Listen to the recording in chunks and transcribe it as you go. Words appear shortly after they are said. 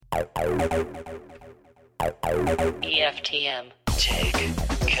EFTM. Tech,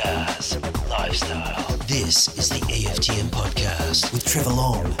 cars, lifestyle. This is the EFTM podcast with Trevor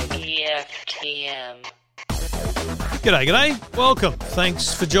Long. EFTM. G'day. Welcome.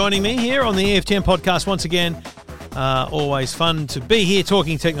 Thanks for joining me here on the EFTM podcast once again. Always fun to be here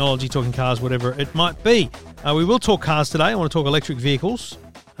talking technology, talking cars, whatever it might be. We will talk cars today. I want to talk electric vehicles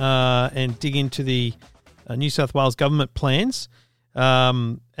and dig into the New South Wales government plans.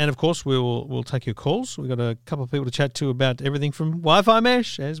 And of course, we'll take your calls. We've got a couple of people to chat to about everything from Wi-Fi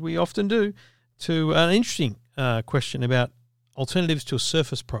mesh, as we often do, to an interesting question about alternatives to a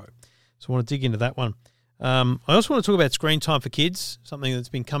Surface Pro. So I want to dig into that one. I also want to talk about screen time for kids, something that's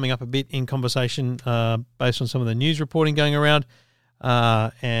been coming up a bit in conversation based on some of the news reporting going around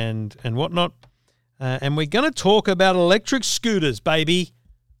and whatnot. And we're going to talk about electric scooters, baby.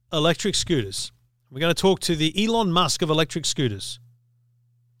 Electric scooters. We're going to talk to the Elon Musk of electric scooters.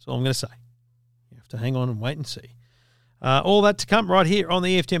 That's all I'm going to say. You have to hang on and wait and see. All that to come right here on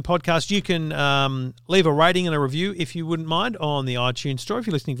the EFTM podcast. You can leave a rating and a review, if you wouldn't mind, on the iTunes store if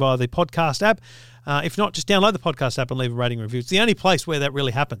you're listening via the podcast app. If not, just download the podcast app and leave a rating and review. It's the only place where that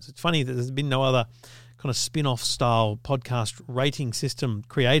really happens. It's funny that there's been no other kind of spin-off style podcast rating system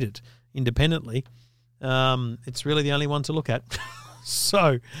created independently. It's really the only one to look at.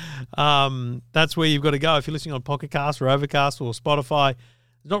 So that's where you've got to go. If you're listening on Pocket Cast or Overcast or Spotify,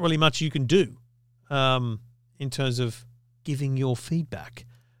 there's not really much you can do in terms of giving your feedback.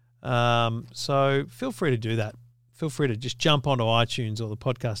 So feel free to do that. Feel free to just jump onto iTunes or the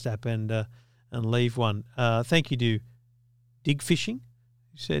podcast app and leave one. Thank you to Dig Fishing.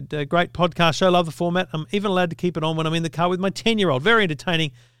 You said, great podcast show, love the format. I'm even allowed to keep it on when I'm in the car with my 10-year-old. Very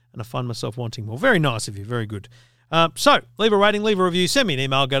entertaining, and I find myself wanting more. Very nice of you. Very good. So leave a rating, leave a review, send me an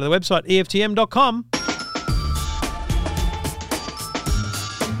email, go to the website, EFTM.com.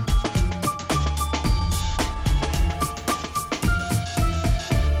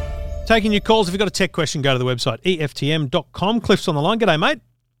 Taking your calls. If you've got a tech question, go to the website, EFTM.com. Cliff's on the line. G'day, mate.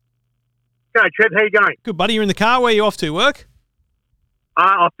 G'day, Trev. How you going? Good, buddy. You're in the car. Where are you off to? Work?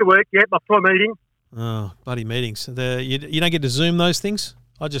 Off to work, yeah. Off to a meeting. Oh, bloody meetings. You don't get to Zoom those things?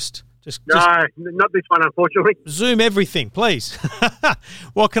 No, not this one, unfortunately. Zoom everything, please.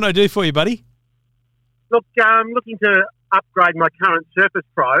 What can I do for you, buddy? Look, I'm looking to upgrade my current Surface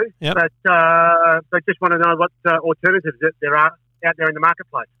Pro, yep. but just want to know what alternatives there are out there in the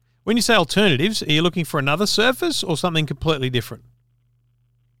marketplace. When you say alternatives, are you looking for another Surface or something completely different?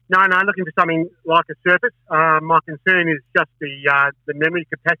 No, looking for something like a Surface. My concern is just the memory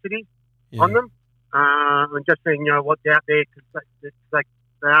capacity on them. And just seeing what's out there, because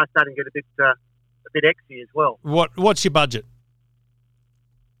they are starting to get a bit exy as well. What's your budget?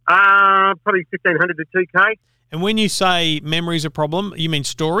 Probably 1,500 to 2K. And when you say memory's a problem, you mean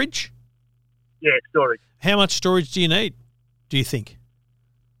storage? Yeah, storage. How much storage do you need, do you think?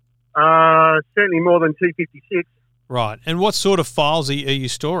 Certainly more than 256. Right. And what sort of files are you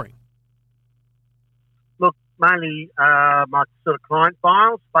storing? Look, mainly my sort of client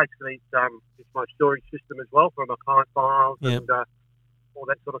files. Basically, it's my storage system as well for my client files and all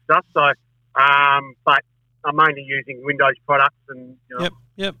that sort of stuff. So, but I'm mainly using Windows products and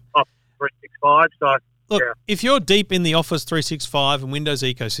Office 365. So, look, if you're deep in the Office 365 and Windows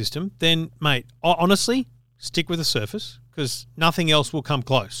ecosystem, then, mate, honestly, stick with the Surface because nothing else will come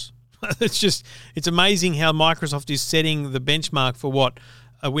close. It's amazing how Microsoft is setting the benchmark for what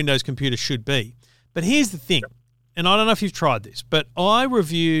a Windows computer should be. But here's the thing, and I don't know if you've tried this, but I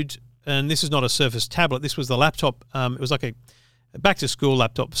reviewed, and this is not a Surface tablet, this was the laptop, it was like a back-to-school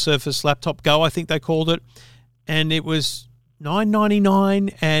laptop, Surface Laptop Go, I think they called it, and it was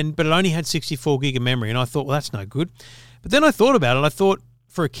 $9.99, but it only had 64 gig of memory, and I thought, well, that's no good. But then I thought about it, I thought,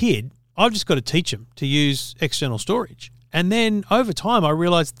 for a kid, I've just got to teach them to use external storage. And then over time, I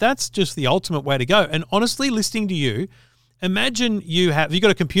realized that's just the ultimate way to go. And honestly, listening to you, imagine you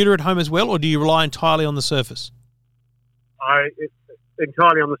got a computer at home as well, or do you rely entirely on the Surface? It's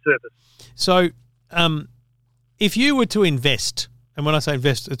entirely on the Surface. So if you were to invest, and when I say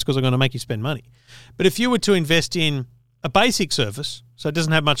invest, it's because I'm going to make you spend money, but if you were to invest in a basic Surface, so it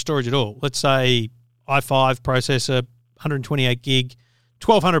doesn't have much storage at all, let's say i5 processor, 128 gig,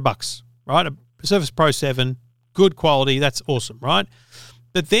 $1,200, right? A Surface Pro 7, good quality, that's awesome, right?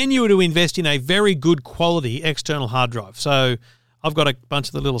 But then you were to invest in a very good quality external hard drive. So I've got a bunch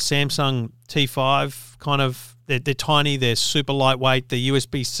of the little Samsung T5 kind of, they're tiny, they're super lightweight, they're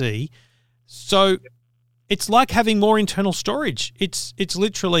USB-C. So it's like having more internal storage. It's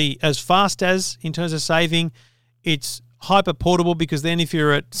literally as fast as, in terms of saving, it's hyper portable because then if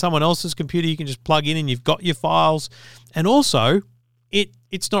you're at someone else's computer, you can just plug in and you've got your files. And also,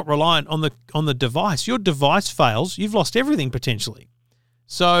 it's not reliant on the device. Your device fails, you've lost everything potentially.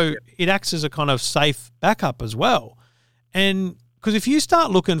 So it acts as a kind of safe backup as well. And because if you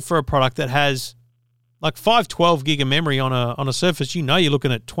start looking for a product that has like 512 gig of memory on a Surface, you're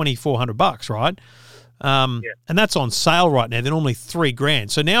looking at $2,400, right? And that's on sale right now. They're normally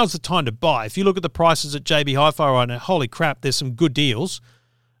 $3,000. So now's the time to buy. If you look at the prices at JB HiFi right now, holy crap, there's some good deals.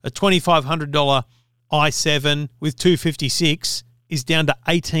 A $2,500 i7 with 256 is down to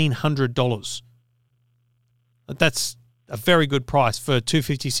 $1,800. That's a very good price for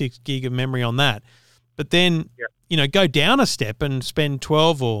 256 gig of memory on that. But then, go down a step and spend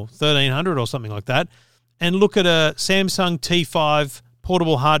 $1,200 or $1,300 or something like that, and look at a Samsung T5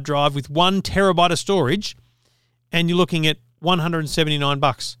 portable hard drive with 1 terabyte of storage, and you're looking at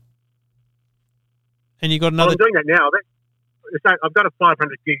 $179. And you got another. I'm doing that now. I've got a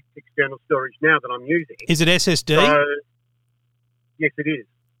 500 gig external storage now that I'm using. Is it SSD? Yes, it is.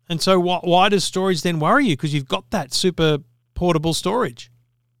 And so why does storage then worry you? Because you've got that super portable storage.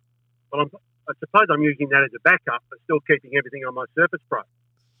 Well, I suppose I'm using that as a backup, but still keeping everything on my Surface Pro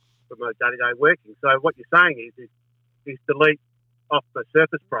for my day-to-day working. So what you're saying is delete off the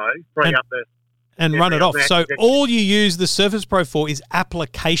Surface Pro, free up the... And run it off. So all you use the Surface Pro for is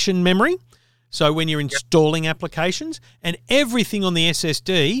application memory. So when you're installing applications, and everything on the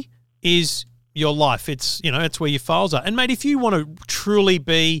SSD is your life. It's, it's where your files are. And mate, if you want to truly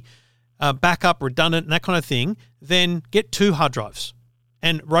be backup, redundant, and that kind of thing, then get 2 hard drives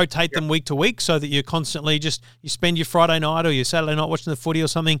and rotate them week to week so that you're constantly you spend your Friday night or your Saturday night watching the footy or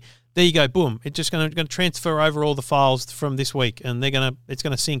something. There you go, boom. It's just going to transfer over all the files from this week, and it's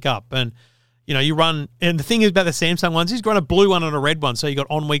going to sync up. And you run, and the thing is about the Samsung ones is you run a blue one and a red one, so you got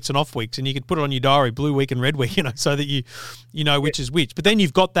on weeks and off weeks, and you could put it on your diary, blue week and red week, so that you know which is which. But then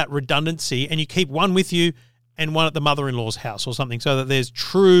you've got that redundancy, and you keep one with you and one at the mother-in-law's house or something, so that there's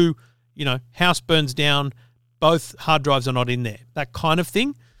true, house burns down, both hard drives are not in there, that kind of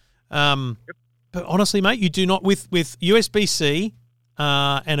thing. But honestly, mate, you do not with USB-C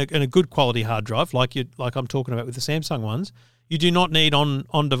and a good quality hard drive like I'm talking about with the Samsung ones, you do not need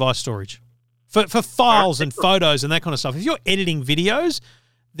on device storage. For files and photos and that kind of stuff. If you're editing videos,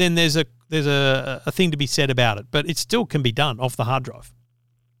 then there's a thing to be said about it, but it still can be done off the hard drive.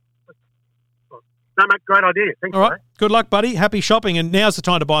 No, mate, great idea. Thanks, all right, mate. Good luck, buddy. Happy shopping, and now's the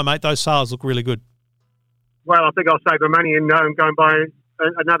time to buy, mate. Those sales look really good. Well, I think I'll save my money and go and buy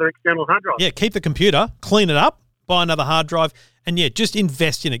another external hard drive. Yeah, keep the computer, clean it up, buy another hard drive, and just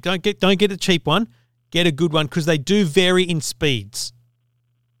invest in it. Don't get a cheap one. Get a good one, because they do vary in speeds.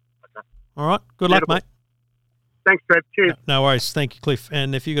 All right. Good luck, mate. Thanks, Trev. Cheers. No worries. Thank you, Cliff.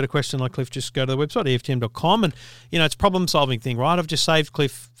 And if you've got a question like Cliff, just go to the website, EFTM.com. And, it's a problem-solving thing, right? I've just saved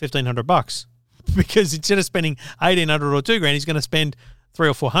Cliff $1,500 because instead of spending $1,800 or $2,000, he's going to spend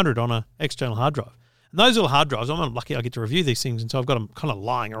 $300 or $400 on an external hard drive. And those little hard drives, I'm lucky I get to review these things, and so I've got them kind of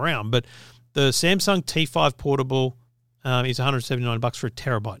lying around. But the Samsung T5 portable is $179 for a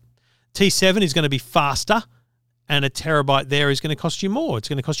terabyte. T7 is going to be faster, and a terabyte there is going to cost you more. It's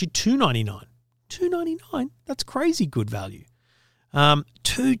going to cost you $299. $299? That's crazy good value. 2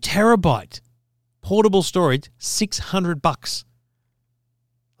 terabyte portable storage, $600.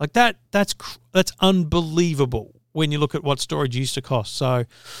 Like that's unbelievable when you look at what storage used to cost. So,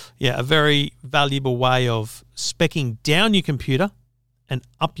 yeah, a very valuable way of speccing down your computer and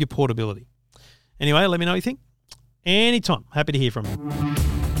up your portability. Anyway, let me know what you think. Anytime. Happy to hear from you.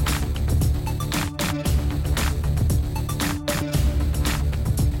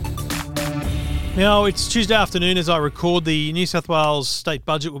 Now, it's Tuesday afternoon as I record. The New South Wales state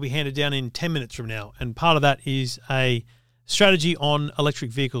budget will be handed down in 10 minutes from now, and part of that is a strategy on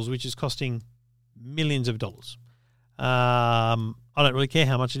electric vehicles, which is costing millions of dollars. I don't really care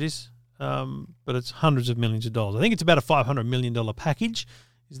how much it is, but it's hundreds of millions of dollars. I think it's about a $500 million package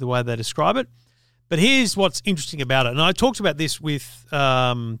is the way they describe it. But here's what's interesting about it. And I talked about this with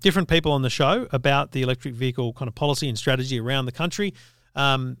different people on the show about the electric vehicle kind of policy and strategy around the country.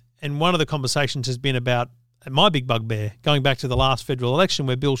 And one of the conversations has been about my big bugbear, going back to the last federal election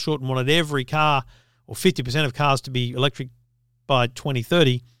where Bill Shorten wanted every car or 50% of cars to be electric by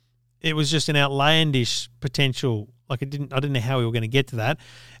 2030. It was just an outlandish potential. Like I didn't know how we were going to get to that.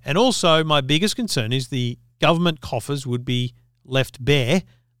 And also my biggest concern is the government coffers would be left bare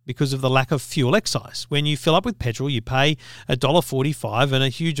because of the lack of fuel excise. When you fill up with petrol, you pay $1.45, and a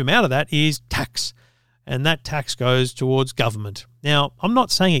huge amount of that is tax. And that tax goes towards government. Now, I'm not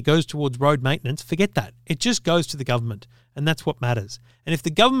saying it goes towards road maintenance. Forget that. It just goes to the government, and that's what matters. And if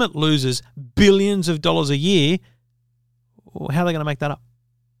the government loses billions of dollars a year, how are they going to make that up?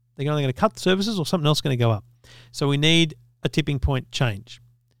 They're going to cut services, or something else going to go up? So we need a tipping point change.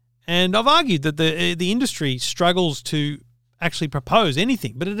 And I've argued that the industry struggles to actually propose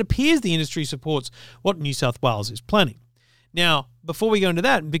anything, but it appears the industry supports what New South Wales is planning. Now, before we go into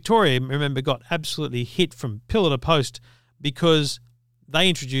that, Victoria, remember, got absolutely hit from pillar to post because they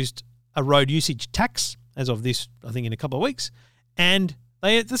introduced a road usage tax as of this, I think, in a couple of weeks, and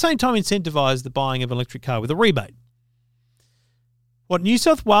they at the same time incentivised the buying of an electric car with a rebate. What New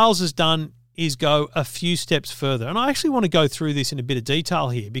South Wales has done is go a few steps further, and I actually want to go through this in a bit of detail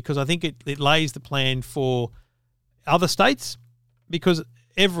here because I think it lays the plan for other states, because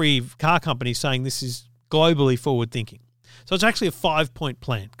every car company is saying this is globally forward thinking. So it's actually a 5-point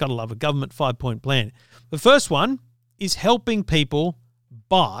plan. Got to love a government 5-point plan. The first one is helping people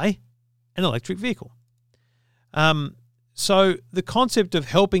buy an electric vehicle. So the concept of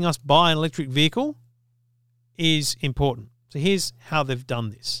helping us buy an electric vehicle is important. So here's how they've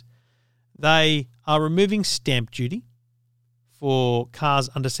done this. They are removing stamp duty for cars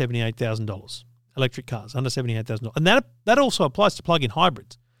under $78,000, electric cars under $78,000. And that also applies to plug-in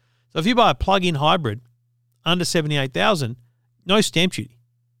hybrids. So if you buy a plug-in hybrid under $78,000, no stamp duty.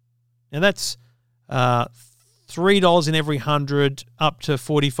 Now that's $3 in every 100 up to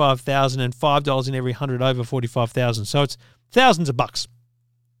 $45,000 and $5 in every 100 over $45,000. So it's thousands of bucks.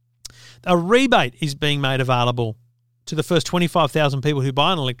 A rebate is being made available to the first 25,000 people who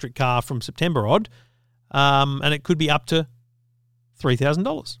buy an electric car from September on, and it could be up to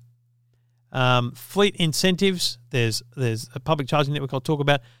 $3,000. Fleet incentives, there's a public charging network I'll talk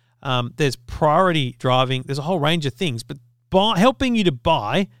about. There's priority driving. There's a whole range of things. But helping you to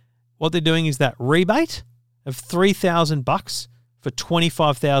buy, what they're doing is that rebate of $3,000 for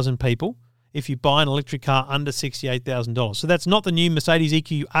 25,000 people if you buy an electric car under $68,000. So that's not the new Mercedes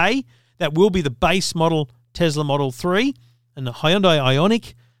EQA. That will be the base model Tesla Model 3 and the Hyundai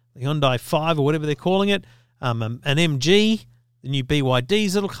Ioniq, the Hyundai 5 or whatever they're calling it, an MG, the new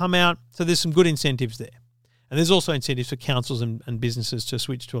BYDs that'll come out. So there's some good incentives there. And there's also incentives for councils and businesses to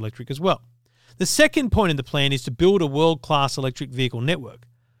switch to electric as well. The second point in the plan is to build a world-class electric vehicle network.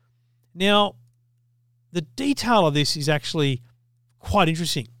 Now, the detail of this is actually quite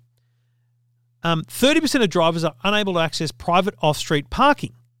interesting. 30% of drivers are unable to access private off-street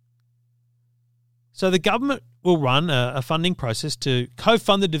parking. So the government will run a funding process to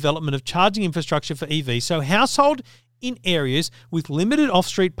co-fund the development of charging infrastructure for EVs. So household in areas with limited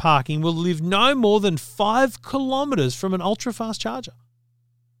off-street parking will live no more than 5 kilometres from an ultra-fast charger.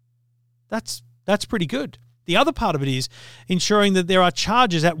 That's pretty good. The other part of it is ensuring that there are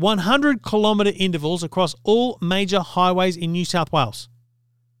chargers at 100-kilometre intervals across all major highways in New South Wales.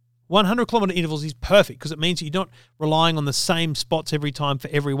 100-kilometre intervals is perfect because it means you're not relying on the same spots every time for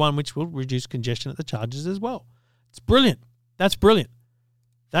everyone, which will reduce congestion at the chargers as well. It's brilliant. That's brilliant.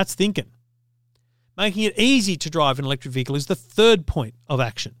 That's thinking. Making it easy to drive an electric vehicle is the third point of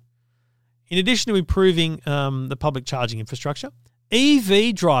action. In addition to improving the public charging infrastructure,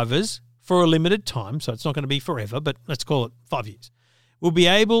 EV drivers for a limited time, so it's not going to be forever, but let's call it 5 years, will be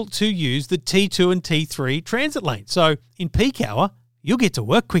able to use the T2 and T3 transit lane. So in peak hour, you'll get to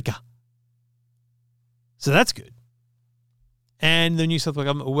work quicker. So that's good. And the New South Wales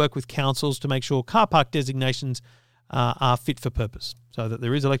government will work with councils to make sure car park designations are fit for purpose so that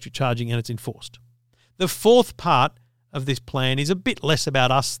there is electric charging and it's enforced. The fourth part of this plan is a bit less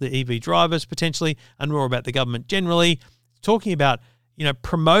about us, the EV drivers, potentially, and more about the government generally, talking about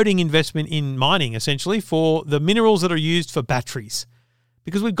promoting investment in mining, essentially, for the minerals that are used for batteries.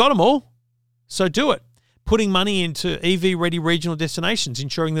 Because we've got them all, so do it. Putting money into EV-ready regional destinations,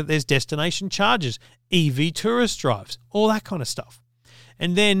 ensuring that there's destination charges, EV tourist drives, all that kind of stuff.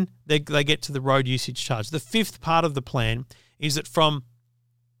 And then they get to the road usage charge. The fifth part of the plan is that from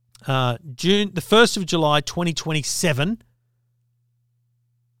the 1st of July 2027,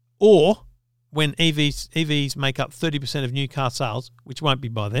 or when EVs make up 30% of new car sales, which won't be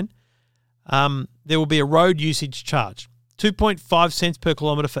by then, there will be a road usage charge. 2.5 cents per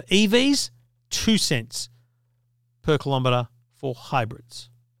kilometre for EVs, 2 cents per kilometre for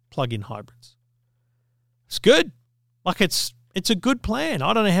hybrids, plug-in hybrids. It's good. Like it's a good plan.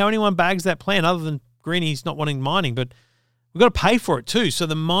 I don't know how anyone bags that plan other than Greenies not wanting mining, but we've got to pay for it too. So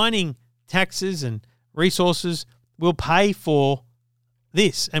the mining taxes and resources will pay for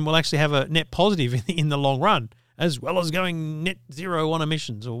this and we'll actually have a net positive in the long run, as well as going net zero on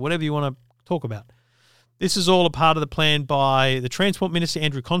emissions or whatever you want to talk about. This is all a part of the plan by the Transport Minister,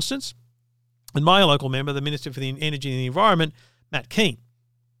 Andrew Constance, and my local member, the Minister for the Energy and the Environment, Matt Keane.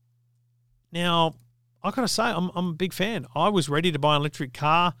 Now, I've got to say, I'm a big fan. I was ready to buy an electric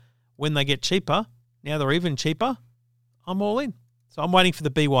car when they get cheaper. Now they're even cheaper. I'm all in. So I'm waiting for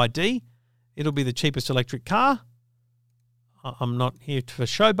the BYD. It'll be the cheapest electric car. I'm not here for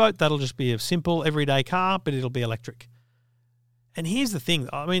showboat. That'll just be a simple everyday car, but it'll be electric. And here's the thing.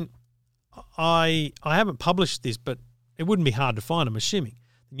 I mean, I haven't published this, but it wouldn't be hard to find, I'm assuming,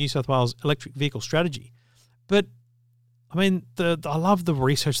 the New South Wales electric vehicle strategy. But, I mean, I love the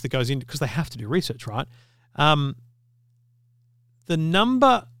research that goes into, because they have to do research, right? The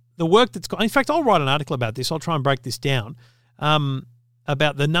work that's got, in fact, I'll write an article about this. I'll try and break this down,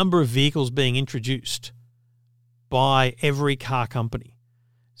 about the number of vehicles being introduced by every car company.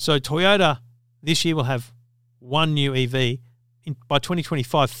 So Toyota this year will have one new EV. By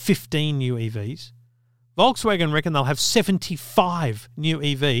 2025, 15 new EVs. Volkswagen reckon they'll have 75 new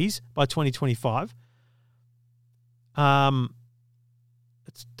EVs by 2025. That's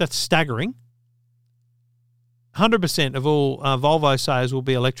staggering. 100% of all Volvo sales will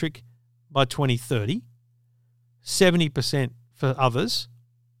be electric by 2030. 70% for others.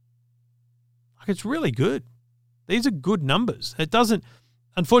 Like, it's really good. These are good numbers.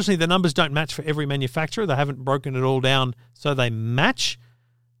 Unfortunately, the numbers don't match for every manufacturer. They haven't broken it all down so they match.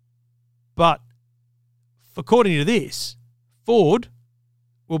 But according to this, Ford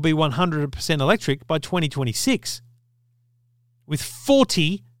will be 100% electric by 2026 with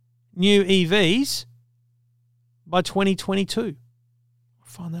 40 new EVs by 2022. I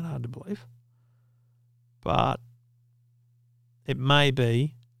find that hard to believe. But it may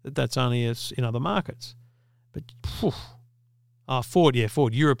be that that's only in other markets. But Ford,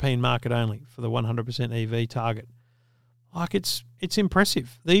 European market only for the 100% EV target. Like, it's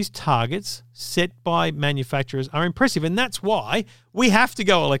impressive. These targets set by manufacturers are impressive, and that's why we have to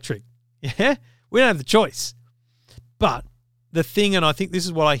go electric. Yeah, we don't have the choice. But the thing, and I think this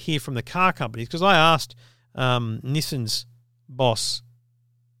is what I hear from the car companies, because I asked Nissan's boss,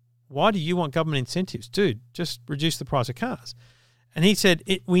 why do you want government incentives? Dude, just reduce the price of cars. And he said,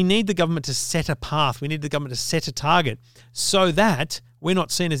 we need the government to set a path. We need the government to set a target so that we're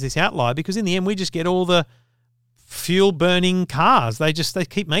not seen as this outlier, because in the end, we just get all the fuel-burning cars. They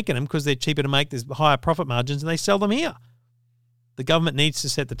keep making them because they're cheaper to make, there's higher profit margins, and they sell them here. The government needs to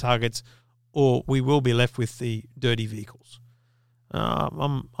set the targets, or we will be left with the dirty vehicles.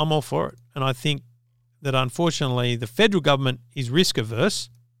 I'm all for it. And I think that, unfortunately, the federal government is risk-averse,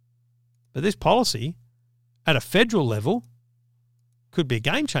 but this policy at a federal level could be a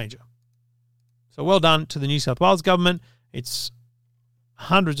game changer. So well done to the New South Wales government. It's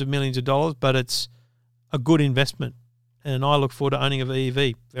hundreds of millions of dollars, but it's a good investment. And I look forward to owning an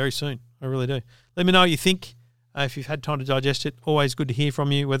EV very soon. I really do. Let me know what you think. If you've had time to digest it, always good to hear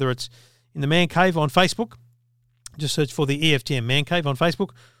from you, whether it's in the Man Cave on Facebook. Just search for the EFTM Man Cave on Facebook,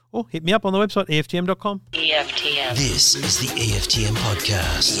 or hit me up on the website, EFTM.com. EFTM. This is the EFTM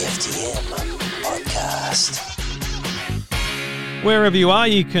Podcast. EFTM Podcast. Wherever you are,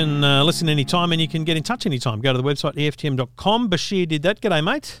 you can listen anytime and you can get in touch anytime. Go to the website, EFTM.com. Bashir did that. G'day,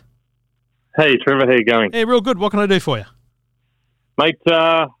 mate. Hey, Trevor. How you going? Hey, real good. What can I do for you? Mate,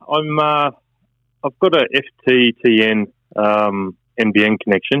 I've got a FTTN NBN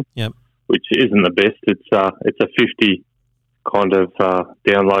connection, yep, which isn't the best. It's a 50 kind of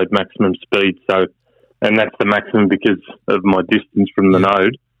download maximum speed. So, and that's the maximum because of my distance from the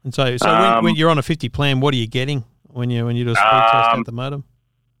node. And so when you're on a 50 plan, what are you getting when you do a speed test at the modem?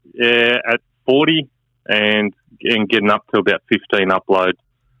 Yeah, at 40 and getting up to about 15 upload.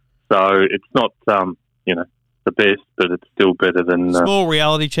 So it's not the best, but it's still better than small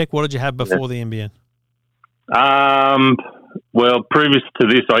reality check. What did you have before the NBN? Well, previous to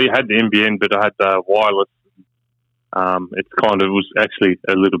this, I had the NBN, but I had the wireless. It was actually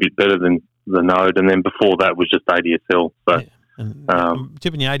a little bit better than the node, and then before that was just ADSL. So, yeah. And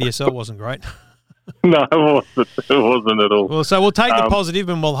tipping your ADSL wasn't great. No, it wasn't at all. Well, so we'll take the positive,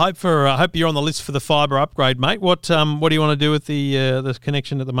 and we'll hope you're on the list for the fibre upgrade, mate. What do you want to do with the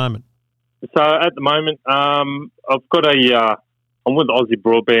connection at the moment? So at the moment, I've got I'm with Aussie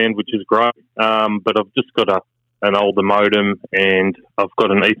Broadband, which is great, but I've just got an older modem, and I've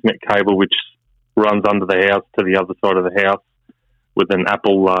got an Ethernet cable which runs under the house to the other side of the house with an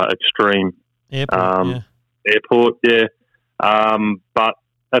Apple Extreme airport. Yeah, but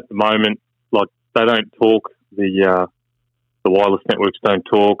at the moment, like, they don't talk. The wireless networks don't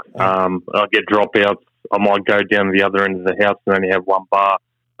talk. I get dropouts. I might go down to the other end of the house and only have one bar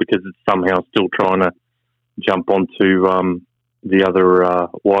because it's somehow still trying to jump onto the other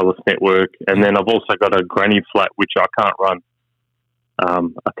wireless network. And then I've also got a granny flat which I can't run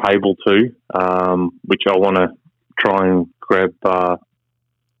a cable to, which I want to try and grab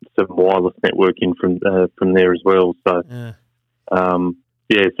some wireless networking from there as well. So.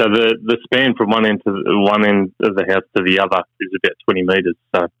 Yeah. So the span from one end of the house to the other is about 20 metres.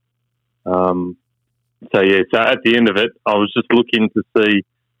 So, So at the end of it, I was just looking to see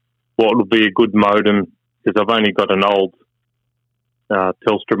what would be a good modem, because I've only got an old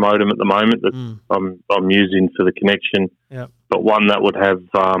Telstra modem at the moment that I'm using for the connection. Yep. But one that would have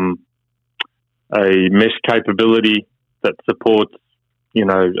a mesh capability that supports,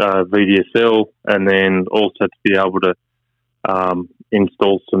 VDSL, and then also to be able to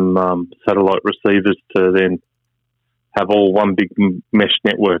install some satellite receivers to then have all one big mesh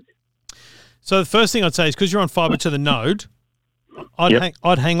network. So the first thing I'd say is, because you're on fibre to the node, I'd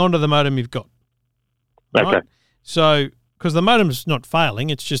hang on to the modem you've got. Right? Okay. So, because the modem's not failing,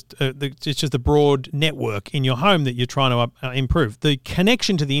 it's just the broad network in your home that you're trying to improve. The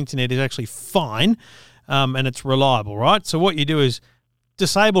connection to the internet is actually fine, and it's reliable, right? So what you do is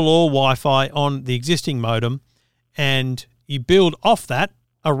disable all Wi-Fi on the existing modem, and you build off that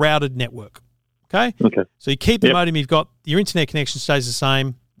a routed network. Okay. So you keep the modem you've got. Your internet connection stays the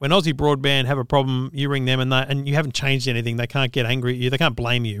same. When Aussie Broadband have a problem, you ring them, and you haven't changed anything. They can't get angry at you. They can't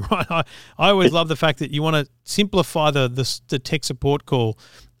blame you, right? I always love the fact that you want to simplify the tech support call.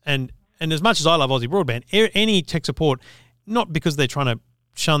 And as much as I love Aussie Broadband, any tech support, not because they're trying to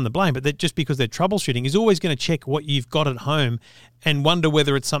shun the blame, but just because they're troubleshooting, is always going to check what you've got at home and wonder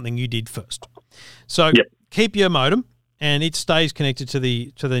whether it's something you did first. So keep your modem, and it stays connected to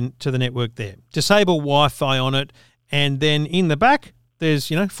the network there. Disable Wi-Fi on it, and then in the back, there's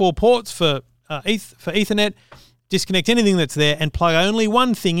 4 ports for Ethernet. Disconnect anything that's there and plug only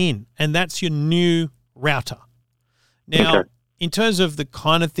one thing in, and that's your new router. Now, in terms of the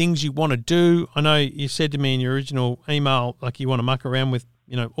kind of things you want to do, I know you said to me in your original email, like you want to muck around with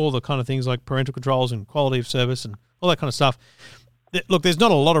all the kind of things like parental controls and quality of service and all that kind of stuff. Look, there's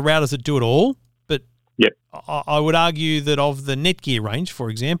not a lot of routers that do it all, but I would argue that of the Netgear range, for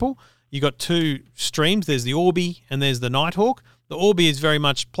example, you got 2 streams. There's the Orbi and there's the Nighthawk. The Orbi is very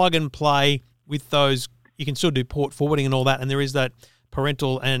much plug and play with those. You can still do port forwarding and all that, and there is that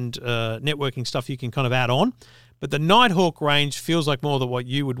parental and networking stuff you can kind of add on. But the Nighthawk range feels like more than what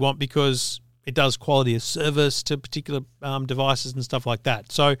you would want, because it does quality of service to particular devices and stuff like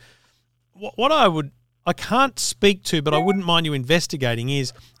that. So what I can't speak to, but I wouldn't mind you investigating,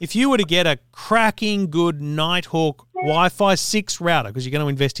 is if you were to get a cracking good Nighthawk Wi-Fi 6 router, because you're going to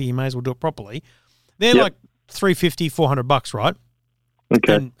invest here, you may as well do it properly. They're like $350, $400, right?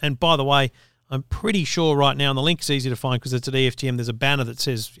 Okay. And by the way, I'm pretty sure right now, and the link's easy to find because it's at EFTM, there's a banner that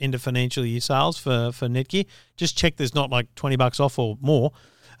says end of financial year sales for Netgear. Just check there's not like $20 off or more.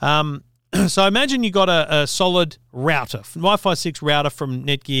 So imagine you got a solid router, Wi-Fi 6 router from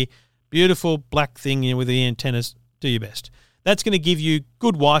Netgear, beautiful black thing with the antennas, do your best. That's going to give you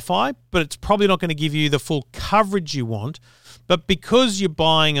good Wi-Fi, but it's probably not going to give you the full coverage you want. But because you're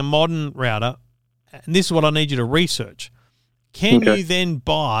buying a modern router, and this is what I need you to research, can you then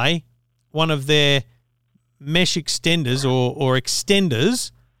buy one of their mesh extenders or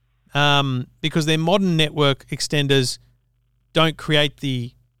extenders, because their modern network extenders don't create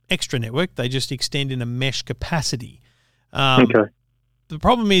the extra network, they just extend in a mesh capacity. The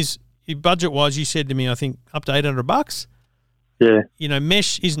problem is, budget-wise, you said to me, I think, up to $800. Yeah.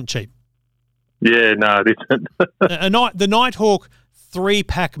 Mesh isn't cheap. Yeah, no, it isn't. The Nighthawk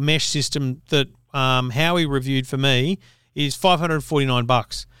 3-pack mesh system that Howie reviewed for me is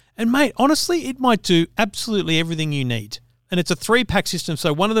 $549. And, mate, honestly, it might do absolutely everything you need. And it's a 3-pack system,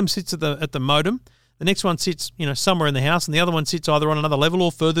 so one of them sits at the modem, the next one sits, somewhere in the house, and the other one sits either on another level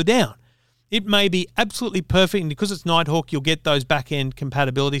or further down. It may be absolutely perfect, and because it's Nighthawk, you'll get those back-end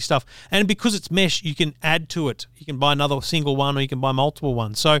compatibility stuff. And because it's mesh, you can add to it. You can buy another single one, or you can buy multiple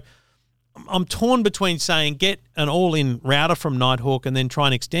ones. So I'm torn between saying get an all-in router from Nighthawk and then try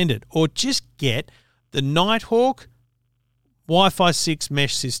and extend it, or just get the Nighthawk Wi-Fi 6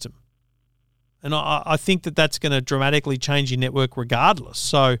 mesh system. And I think that's going to dramatically change your network regardless.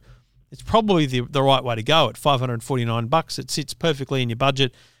 So it's probably the right way to go at $549. It sits perfectly in your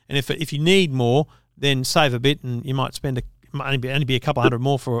budget. And if you need more, then save a bit, and you might spend only be a couple hundred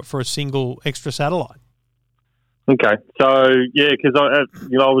more for a single extra satellite. Okay, so because I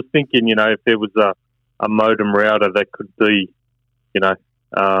was thinking, if there was a modem router that could be, I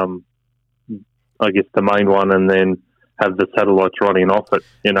guess the main one, and then have the satellites running off it,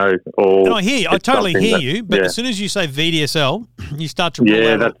 or. And I totally hear you, but as soon as you say VDSL, you start to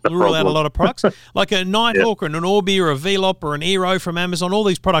rule out a lot of products. Like a Nighthawk or an Orbi or a VLOP or an Eero from Amazon, all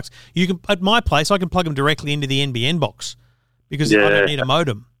these products, you can, at my place, I can plug them directly into the NBN box because I don't need a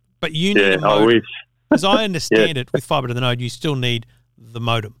modem. But you need a modem. I wish. As I understand it, with fibre to the node, you still need the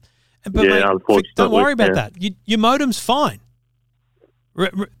modem. But mate, unfortunately. Don't worry about that. Your modem's fine.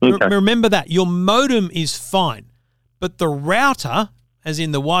 Remember that. Your modem is fine. But the router, as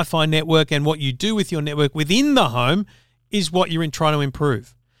in the Wi-Fi network, and what you do with your network within the home is what you're trying to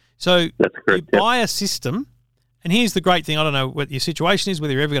improve. So That's correct, you buy a system, and here's the great thing. I don't know what your situation is,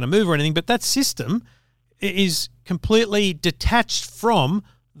 whether you're ever going to move or anything, but that system is completely detached from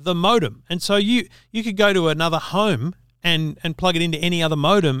the modem. And so you could go to another home and plug it into any other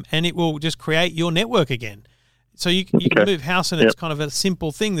modem, and it will just create your network again. So you can move house, and it's kind of a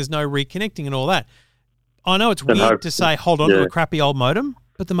simple thing. There's no reconnecting and all that. I know it's weird to say hold on to a crappy old modem,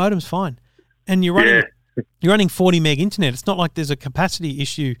 but the modem's fine. And you're running 40 meg internet. It's not like there's a capacity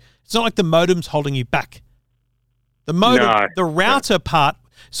issue. It's not like the modem's holding you back. The modem, the router part.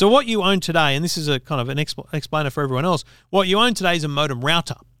 So what you own today, and this is a kind of an explainer for everyone else, what you own today is a modem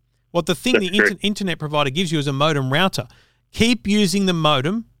router. What the thing internet provider gives you is a modem router. Keep using the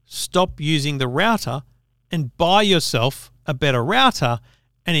modem, stop using the router, and buy yourself a better router.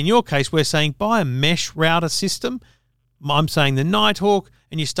 And in your case, we're saying buy a mesh router system. I'm saying the Nighthawk,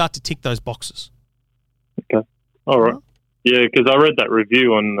 and you start to tick those boxes. Okay. All right. Yeah, because I read that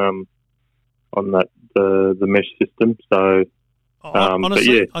review on that the mesh system. So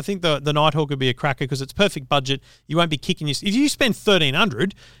honestly, I think the Nighthawk would be a cracker because it's perfect budget. You won't be kicking your. If you spend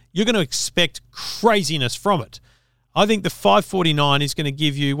 $1,300, you're going to expect craziness from it. I think the $549 is going to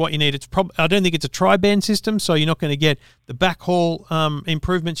give you what you need. I don't think it's a tri-band system, so you're not going to get the backhaul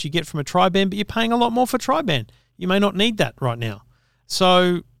improvements you get from a tri-band, but you're paying a lot more for tri-band. You may not need that right now.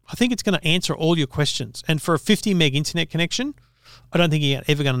 So I think it's going to answer all your questions. And for a 50 meg internet connection, I don't think you're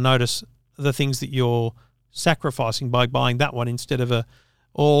ever going to notice the things that you're sacrificing by buying that one instead of a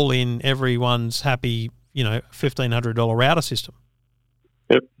all-in, everyone's happy, $1,500 router system.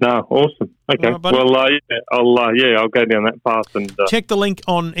 Yep. No, awesome. Okay. Right, I'll go down that path and check the link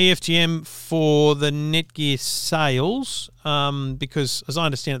on EFTM for the Netgear sales because, as I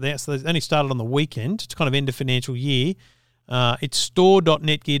understand it, they only started on the weekend. It's kind of end of financial year. It's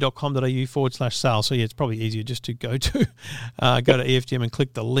store.netgear.com.au/sales. So it's probably easier just to go to EFTM and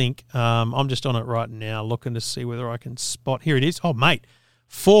click the link. I'm just on it right now, looking to see whether I can spot. Here it is. Oh, mate,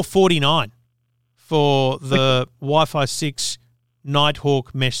 $449 for the Wi-Fi 6.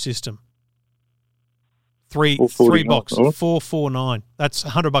 Nighthawk mesh system. Three box, $449. That's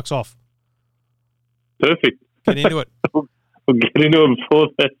 $100 off. Perfect. Get into it. We'll get into it before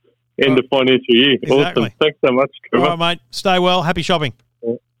the end of financial year. Exactly. Awesome. Thanks so much, Trevor. All right, mate. Stay well. Happy shopping.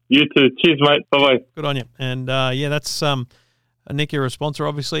 You too. Cheers, mate. Bye-bye. Good on you. And, that's a Netgear sponsor,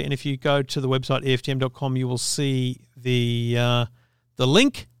 obviously. And if you go to the website, EFTM.com, you will see the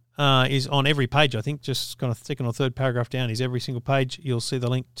link. Is on every page. I think just kind of second or third paragraph down is every single page. You'll see the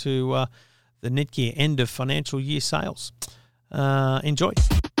link to the Netgear end of financial year sales. Enjoy.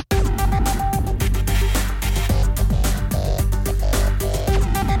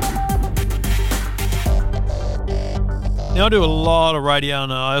 Now, I do a lot of radio,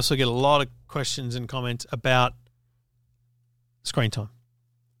 and I also get a lot of questions and comments about screen time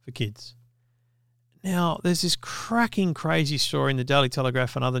for kids. Now, there's this cracking, crazy story in the Daily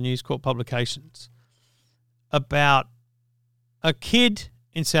Telegraph and other News Corp publications about a kid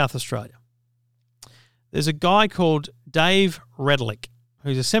in South Australia. There's a guy called Dave Redlick,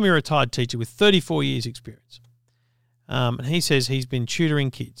 who's a semi-retired teacher with 34 years' experience. And he says he's been tutoring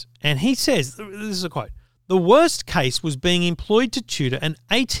kids. And he says, this is a quote, the worst case was being employed to tutor an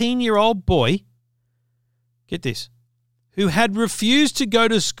 18-year-old boy, get this, who had refused to go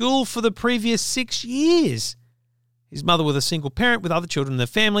to school for the previous 6 years. His mother was a single parent with other children in the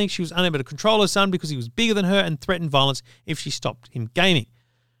family. She was unable to control her son because he was bigger than her and threatened violence if she stopped him gaming.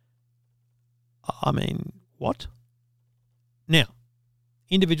 I mean, what? Now,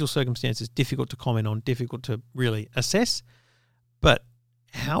 individual circumstances, difficult to comment on, difficult to really assess, but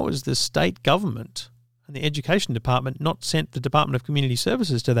how has the state government and the education department not sent the Department of Community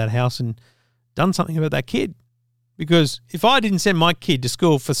Services to that house and done something about that kid? Because if I didn't send my kid to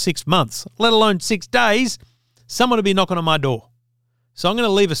school for 6 months, let alone 6 days, someone would be knocking on my door. So I'm going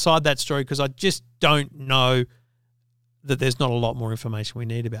to leave aside that story because I just don't know that there's not a lot more information we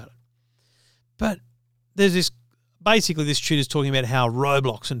need about it. But there's this tutor's talking about how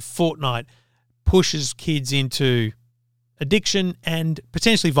Roblox and Fortnite pushes kids into addiction and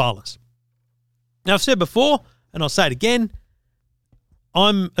potentially violence. Now, I've said before, and I'll say it again,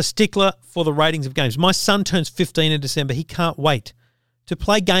 I'm a stickler for the ratings of games. My son turns 15 in December. He can't wait to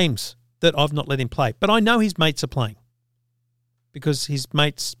play games that I've not let him play. But I know his mates are playing because his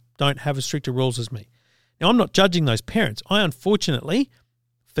mates don't have as stricter rules as me. Now, I'm not judging those parents. I, unfortunately,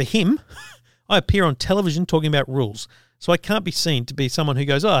 for him, I appear on television talking about rules. So I can't be seen to be someone who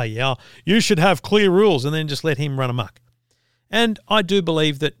goes, oh, yeah, you should have clear rules and then just let him run amok. And I do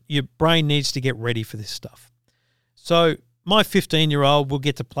believe that your brain needs to get ready for this stuff. So my 15-year-old will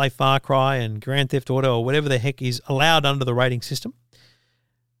get to play Far Cry and Grand Theft Auto or whatever the heck is allowed under the rating system.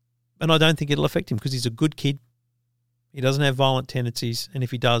 And I don't think it'll affect him because he's a good kid. He doesn't have violent tendencies. And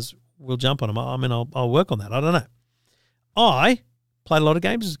if he does, we'll jump on him. I mean, I'll work on that. I don't know. I played a lot of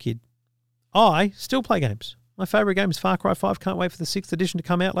games as a kid. I still play games. My favourite game is Far Cry 5. Can't wait for the 6th edition to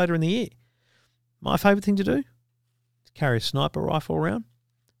come out later in the year. My favourite thing to do is carry a sniper rifle around,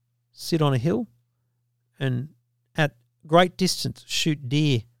 sit on a hill, and at great distance shoot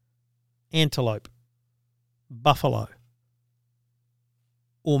deer, antelope, buffalo,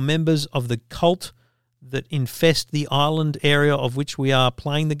 or members of the cult that infest the island area of which we are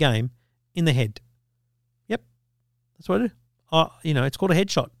playing the game in the head. Yep, that's what I do. It's called a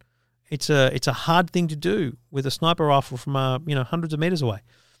headshot. It's a hard thing to do with a sniper rifle from hundreds of meters away,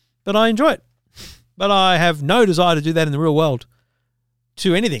 but I enjoy it. But I have no desire to do that in the real world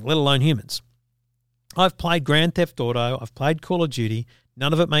to anything, let alone humans. I've played Grand Theft Auto. I've played Call of Duty.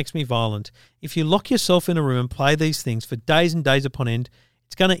 None of it makes me violent. If you lock yourself in a room and play these things for days and days upon end,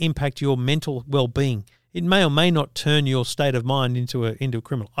 it's going to impact your mental well-being. It may or may not turn your state of mind into a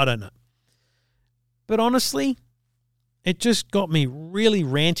criminal. I don't know. But honestly, it just got me really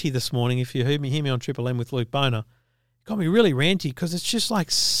ranty this morning. If you hear me on Triple M with Luke Boner, it got me really ranty because it's just like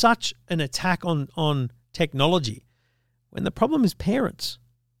such an attack on technology when the problem is parents.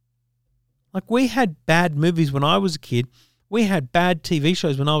 Like, we had bad movies when I was a kid. We had bad TV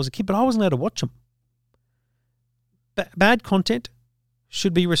shows when I was a kid, but I wasn't allowed to watch them. Bad content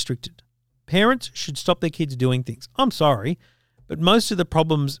should be restricted. Parents should stop their kids doing things. I'm sorry, but most of the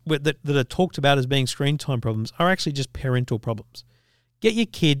problems that are talked about as being screen time problems are actually just parental problems. Get your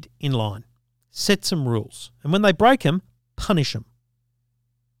kid in line. Set some rules. And when they break them, punish them.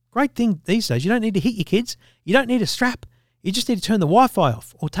 Great thing these days. You don't need to hit your kids. You don't need a strap. You just need to turn the Wi-Fi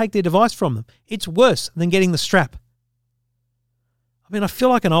off or take their device from them. It's worse than getting the strap. I mean, I feel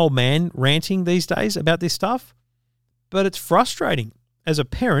like an old man ranting these days about this stuff, but it's frustrating as a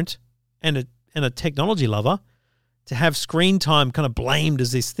parent and a technology lover to have screen time kind of blamed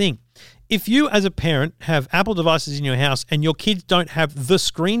as this thing. If you as a parent have Apple devices in your house and your kids don't have the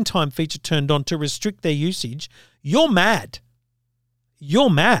screen time feature turned on to restrict their usage, you're mad.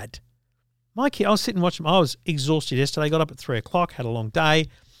 You're mad. My kid, I was sitting watching, I was exhausted yesterday, got up at 3 o'clock, had a long day,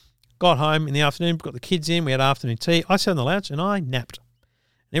 got home in the afternoon, got the kids in, we had afternoon tea. I sat on the couch and I napped.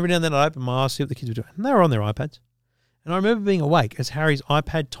 And every now and then I'd open my eyes, see what the kids were doing. And they were on their iPads. And I remember being awake as Harry's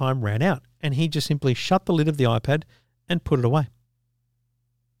iPad time ran out and he just simply shut the lid of the iPad and put it away.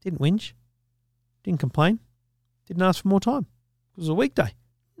 Didn't whinge. Didn't complain. Didn't ask for more time. It was a weekday.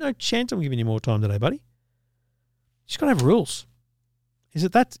 No chance I'm giving you more time today, buddy. You just got to have rules. Is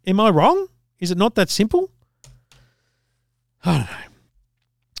it that? Am I wrong? Is it not that simple? I don't know.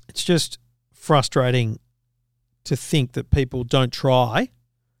 It's just frustrating to think that people don't try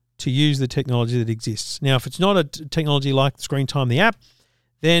to use the technology that exists. Now, if it's not a technology like Screentime, the app,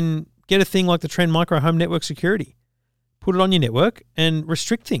 then get a thing like the Trend Micro Home Network Security. Put it on your network and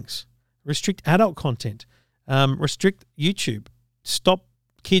restrict things. Restrict adult content. Restrict YouTube. Stop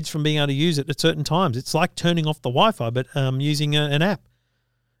kids from being able to use it at certain times. It's like turning off the Wi-Fi, but using an app.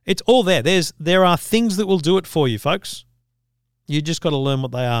 It's all there. There are things that will do it for you, folks. You just got to learn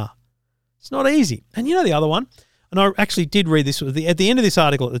what they are. It's not easy. And you know the other one? And I actually did read this. At the end of this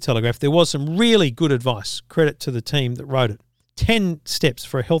article at The Telegraph, there was some really good advice. Credit to the team that wrote it. 10 steps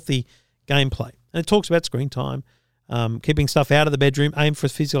for a healthy gameplay. And it talks about screen time, keeping stuff out of the bedroom, aim for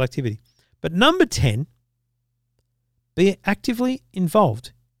physical activity. But number 10, be actively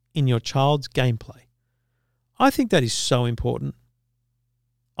involved in your child's gameplay. I think that is so important.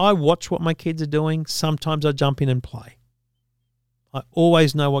 I watch what my kids are doing. Sometimes I jump in and play. I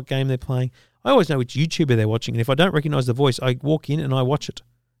always know what game they're playing. I always know which YouTuber they're watching. And if I don't recognize the voice, I walk in and I watch it.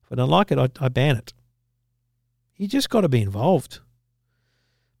 If I don't like it, I ban it. You just got to be involved.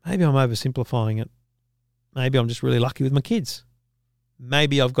 Maybe I'm oversimplifying it. Maybe I'm just really lucky with my kids.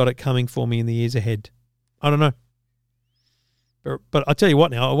 Maybe I've got it coming for me in the years ahead. I don't know. But I tell you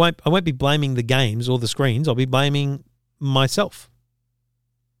what now, I won't be blaming the games or the screens. I'll be blaming myself.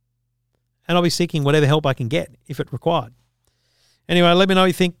 And I'll be seeking whatever help I can get if it required. Anyway, let me know what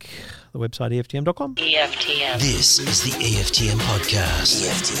you think. The website, EFTM.com. EFTM. This is the EFTM Podcast.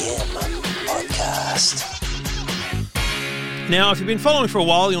 EFTM Podcast. Now, if you've been following for a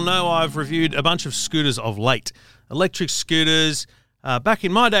while, you'll know I've reviewed a bunch of scooters of late. Electric scooters. Back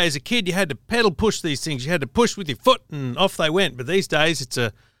in my day as a kid, you had to pedal push these things. You had to push with your foot and off they went. But these days, it's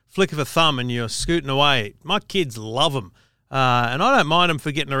a flick of a thumb and you're scooting away. My kids love them. And I don't mind them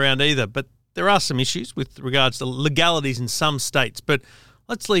for getting around either. But there are some issues with regards to legalities in some states. But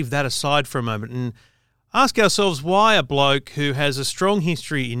let's leave that aside for a moment. And ask ourselves why a bloke who has a strong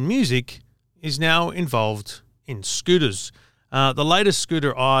history in music is now involved in scooters. The latest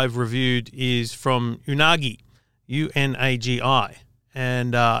scooter I've reviewed is from Unagi, Unagi,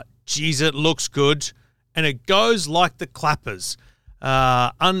 and geez, it looks good, and it goes like the clappers.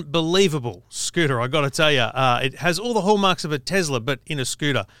 Unbelievable scooter, I got to tell you. It has all the hallmarks of a Tesla, but in a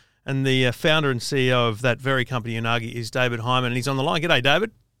scooter. And the founder and CEO of that very company, Unagi, is David Hyman, and he's on the line. G'day, David.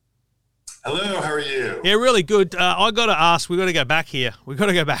 Hello, how are you? Yeah, really good. I got to ask, we've got to go back here. We've got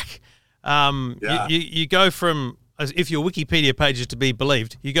to go back. You go from, as if your Wikipedia page is to be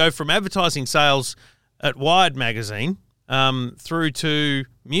believed, you go from advertising sales at Wired magazine through to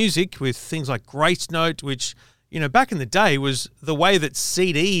music with things like Grace Note, which, you know, back in the day was the way that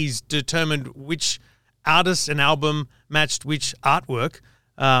CDs determined which artist and album matched which artwork.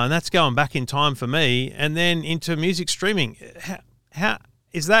 And that's going back in time for me. And then into music streaming. How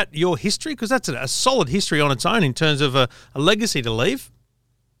is that your history? Because that's a solid history on its own in terms of a legacy to leave.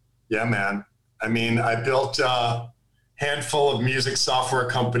 Yeah, man. I mean, I built a handful of music software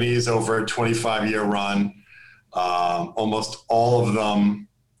companies over a 25-year run. Almost all of them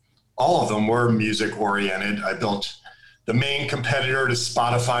were music oriented. I built the main competitor to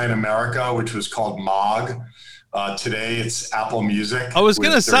Spotify in America, which was called Mog. Today it's Apple Music. I was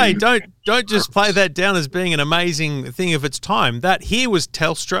going to say, don't just play that down as being an amazing thing of its time. That here was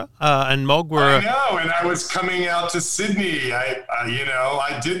Telstra and Mog were. I know, and I was coming out to Sydney.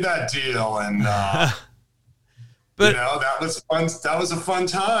 I did that deal, and but that was fun. That was a fun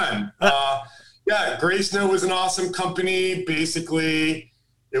time. Grace Note was an awesome company. Basically,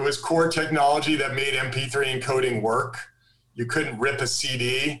 it was core technology that made MP3 encoding work. You couldn't rip a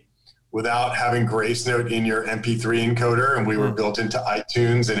CD without having Grace Note in your MP3 encoder, and we were built into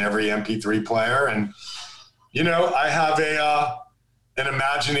iTunes and every MP3 player. And, I have an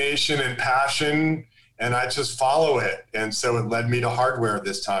imagination and passion, and I just follow it. And so it led me to hardware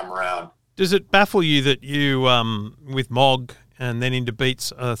this time around. Does it baffle you that you, with Mog and then into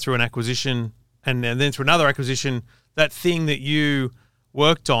Beats through an acquisition and then through another acquisition, that thing that you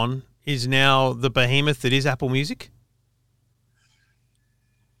worked on is now the behemoth that is Apple Music?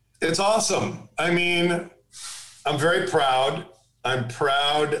 It's awesome. I mean, I'm very proud. I'm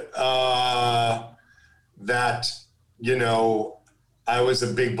proud that, I was a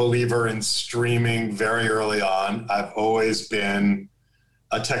big believer in streaming very early on. I've always been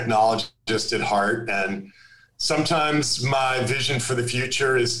a technologist at heart. And sometimes my vision for the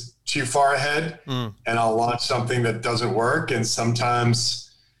future is too far ahead and I'll launch something that doesn't work. And sometimes,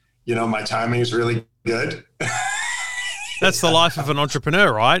 my timing is really good. That's the life of an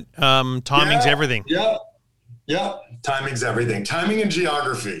entrepreneur, right? Timing's everything. Yeah. Timing's everything. Timing and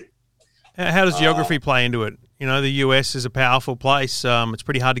geography. How does geography play into it? The US is a powerful place. It's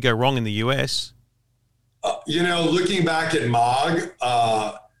pretty hard to go wrong in the US. Looking back at Mog,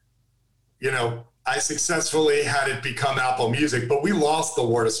 I successfully had it become Apple Music, but we lost the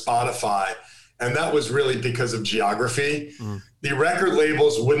war to Spotify. And that was really because of geography. The record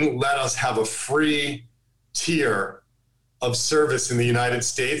labels wouldn't let us have a free tier of service in the United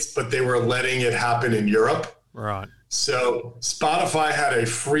States, but they were letting it happen in Europe. Right. So Spotify had a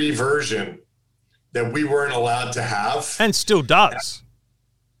free version that we weren't allowed to have. And still does.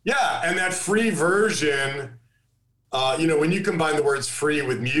 Yeah. And that free version, when you combine the words free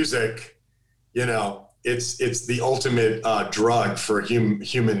with music, it's the ultimate drug for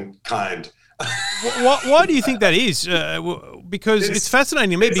humankind. Why do you think that is? Because it's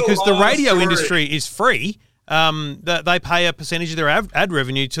fascinating to me because the radio industry is free. That they pay a percentage of their ad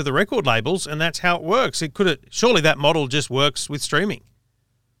revenue to the record labels, and that's how it works. Surely that model just works with streaming.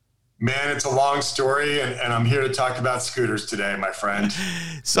 Man, it's a long story, and I'm here to talk about scooters today, my friend.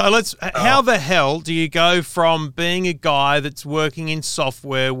 So how the hell do you go from being a guy that's working in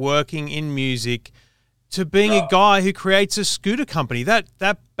software, working in music, to being a guy who creates a scooter company? That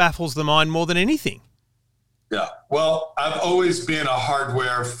baffles the mind more than anything. Yeah. Well, I've always been a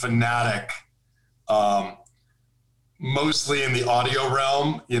hardware fanatic. Mostly in the audio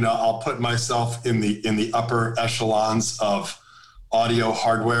realm, I'll put myself in the upper echelons of audio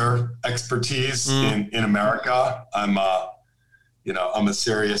hardware expertise in America. I'm a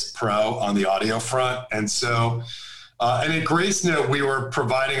serious pro on the audio front. And so, and at Grace Note, we were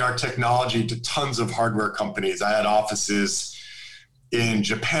providing our technology to tons of hardware companies. I had offices in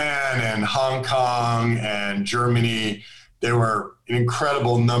Japan and Hong Kong and Germany. There were an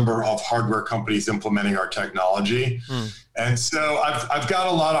incredible number of hardware companies implementing our technology. And so I've got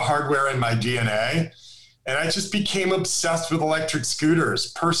a lot of hardware in my DNA, and I just became obsessed with electric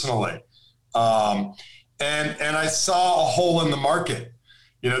scooters personally. And I saw a hole in the market.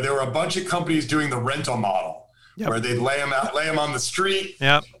 there were a bunch of companies doing the rental model where they'd lay them on the street,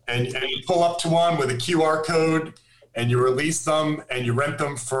 and you pull up to one with a QR code, and you release them, and you rent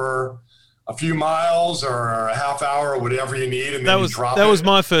them for a few miles or a half hour or whatever you need, and then you drop it. That was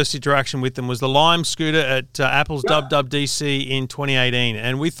my first interaction with them, was the Lime scooter at Apple's WWDC in 2018,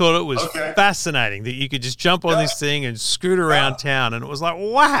 and we thought it was fascinating that you could just jump on this thing and scoot around town, and it was like,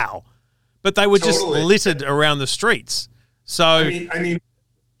 wow. But they were just littered around the streets. So I mean,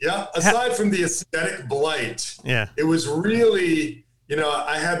 aside from the aesthetic blight, it was really,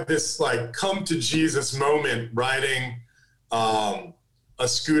 I had this like come to Jesus moment riding a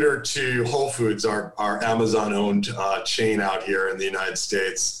scooter to Whole Foods, our Amazon-owned chain out here in the United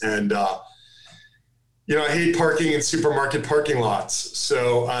States. And, I hate parking in supermarket parking lots.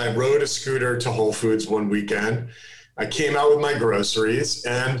 So I rode a scooter to Whole Foods one weekend. I came out with my groceries,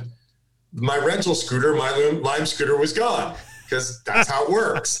 and my rental scooter, my Lime scooter, was gone, because that's how it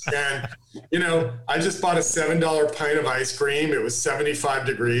works. And, I just bought a $7 pint of ice cream. It was 75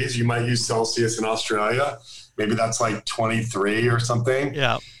 degrees. You might use Celsius in Australia. Maybe that's like 23 or something.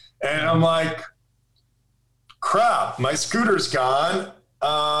 Yeah. And I'm like, crap, my scooter's gone.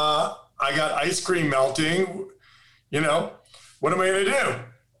 I got ice cream melting. What am I going to do?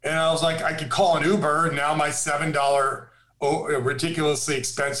 And I was like, I could call an Uber. Now my $7 ridiculously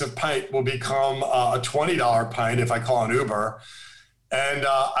expensive pint will become a $20 pint if I call an Uber. And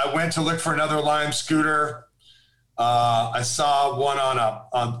I went to look for another Lime scooter. I saw one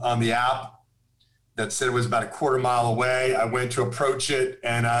on the app that said it was about a quarter mile away. I went to approach it,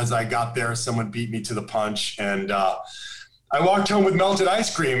 and as I got there, someone beat me to the punch. And I walked home with melted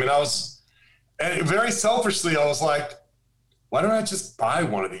ice cream, and very selfishly, I was like, why don't I just buy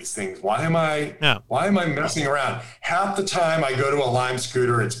one of these things? Why am I messing around? Half the time I go to a Lime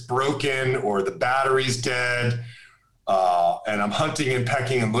scooter, it's broken or the battery's dead, and I'm hunting and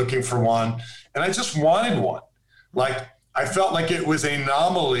pecking and looking for one, and I just wanted one. Like, I felt like it was an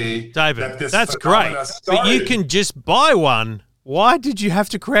anomaly. David, that that's great. But you can just buy one. Why did you have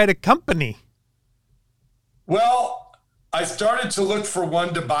to create a company? Well, I started to look for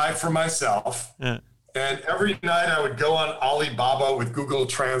one to buy for myself. Yeah. And every night I would go on Alibaba with Google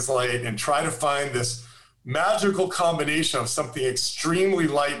Translate and try to find this magical combination of something extremely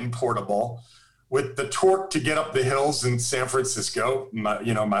light and portable with the torque to get up the hills in San Francisco, my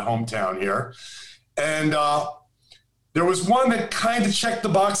hometown here. And there was one that kind of checked the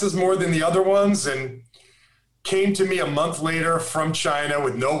boxes more than the other ones, and came to me a month later from China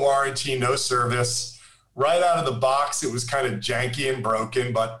with no warranty, no service. Right out of the box, it was kind of janky and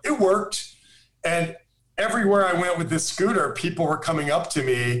broken, but it worked. And everywhere I went with this scooter, people were coming up to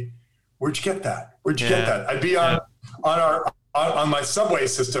me, where'd you get that? Where'd you get that? I'd be on my subway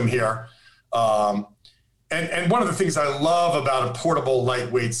system here. And one of the things I love about a portable,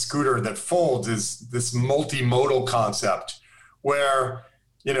 lightweight scooter that folds is this multimodal concept where,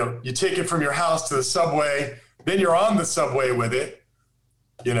 you take it from your house to the subway, then you're on the subway with it,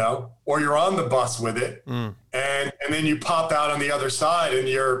 or you're on the bus with it. And then you pop out on the other side and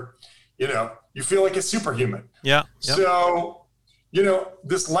you're, you feel like a superhuman. Yeah. Yep. So,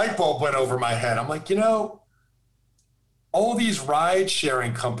 this light bulb went over my head. I'm like, all these ride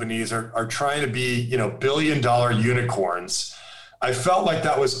sharing companies are trying to be, billion-dollar unicorns. I felt like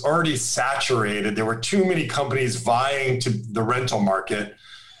that was already saturated. There were too many companies vying to the rental market.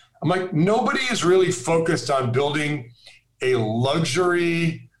 I'm like, nobody is really focused on building a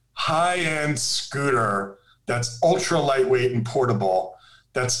luxury, high-end scooter that's ultra lightweight and portable.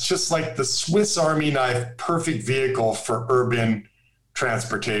 That's just like the Swiss Army knife, perfect vehicle for urban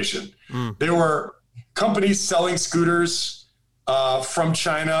transportation. There were companies selling scooters from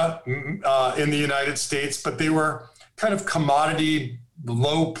China in the United States, but they were kind of commodity,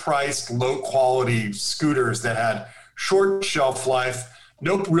 low-priced, low-quality scooters that had short shelf life,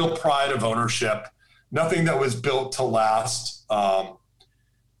 no real pride of ownership, nothing that was built to last.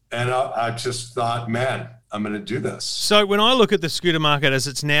 And I just thought, man, I'm going to do this. So when I look at the scooter market as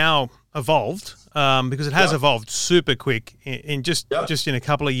it's now evolved, because it has evolved super quick in just in a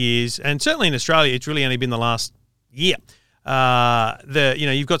couple of years, and certainly in Australia, it's really only been the last year.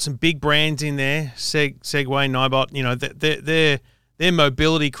 You've got some big brands in there, Segway, Nibot. Their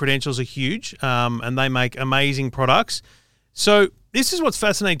mobility credentials are huge, and they make amazing products. So this is what's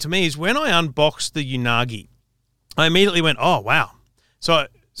fascinating to me is when I unboxed the Unagi, I immediately went, oh wow.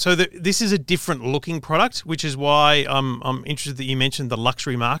 So this is a different looking product, which is why I'm interested that you mentioned the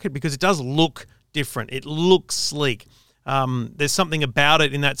luxury market, because it does look different. It looks sleek. There's something about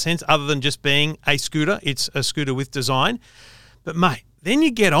it in that sense, other than just being a scooter. It's a scooter with design. But mate, then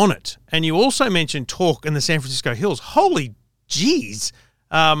you get on it, and you also mentioned torque in the San Francisco hills. Holy geez.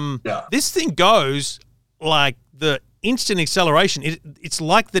 This thing goes like the instant acceleration. It's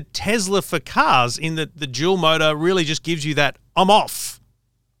like the Tesla for cars in that the dual motor really just gives you that I'm off.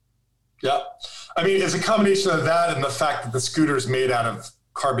 Yeah. I mean, it's a combination of that and the fact that the scooter is made out of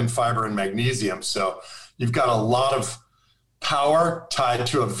carbon fiber and magnesium. So you've got a lot of power tied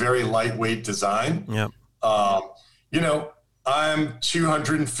to a very lightweight design. Yeah. I'm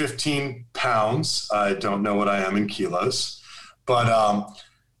 215 pounds. I don't know what I am in kilos, but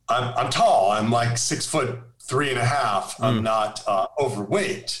I'm tall. I'm like 6'3.5". I'm not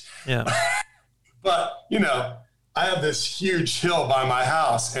overweight. Yeah. But, I have this huge hill by my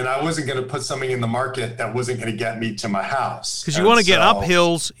house, and I wasn't going to put something in the market that wasn't going to get me to my house. Because you want to get up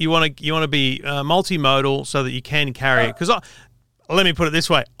hills, you want to be multimodal so that you can carry it. Because let me put it this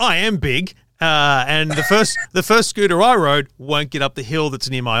way: I am big, and the first scooter I rode won't get up the hill that's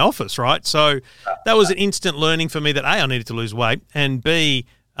near my office, right? So that was an instant learning for me that A, I needed to lose weight, and B,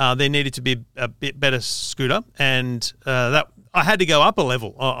 there needed to be a bit better scooter, and that. I had to go up a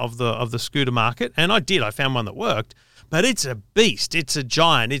level of the scooter market, and I did. I found one that worked, but it's a beast. It's a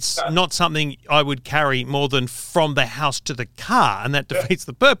giant. It's not something I would carry more than from the house to the car, and that defeats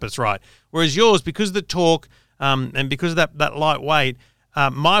the purpose, right? Whereas yours, because of the torque and because of that light weight,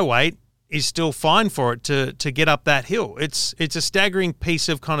 my weight is still fine for it to get up that hill. It's a staggering piece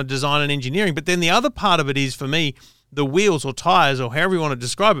of kind of design and engineering. But then the other part of it is, for me, the wheels or tires or however you want to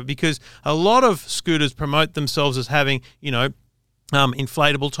describe it, because a lot of scooters promote themselves as having,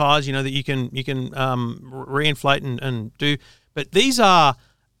 inflatable tires, that you can reinflate and do. But these are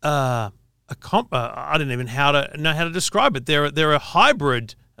I don't even know how to describe it. They're a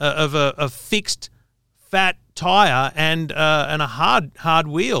hybrid of a fixed fat tire and a hard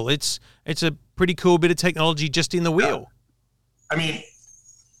wheel. It's a pretty cool bit of technology just in the wheel. I mean,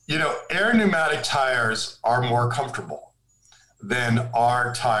 air pneumatic tires are more comfortable than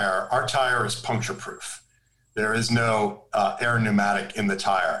our tire. Our tire is puncture proof. There is no air pneumatic in the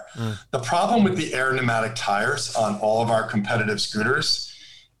tire. The problem with the air pneumatic tires on all of our competitive scooters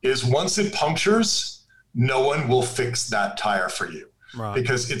is once it punctures, no one will fix that tire for you,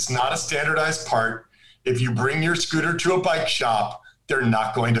 because it's not a standardized part. If you bring your scooter to a bike shop, they're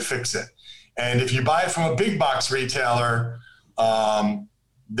not going to fix it. And if you buy it from a big box retailer,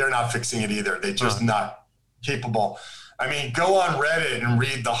 they're not fixing it either. They're just not capable. I mean, go on Reddit and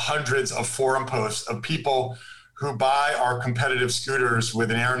read the hundreds of forum posts of people who buy our competitive scooters with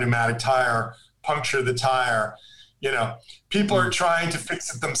an air pneumatic tire, puncture the tire. People are trying to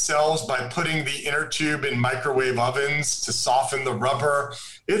fix it themselves by putting the inner tube in microwave ovens to soften the rubber.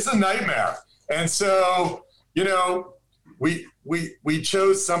 It's a nightmare. And so, we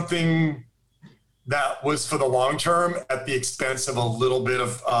chose something that was for the long term at the expense of a little bit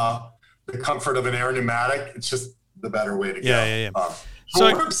of the comfort of an air pneumatic. It's just the better way to go. Yeah.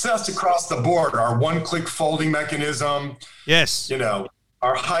 So we're obsessed across the board. Our one-click folding mechanism. Yes.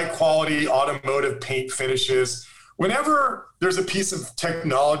 Our high-quality automotive paint finishes. Whenever there's a piece of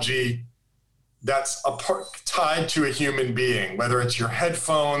technology that's tied to a human being, whether it's your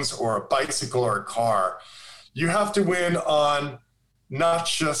headphones or a bicycle or a car, you have to win on not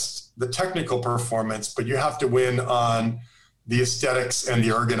just the technical performance, but you have to win on the aesthetics and the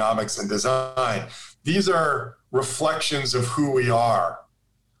ergonomics and design. These are reflections of who we are.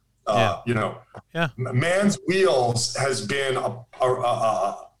 Man's wheels has been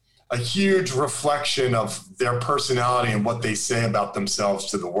a huge reflection of their personality and what they say about themselves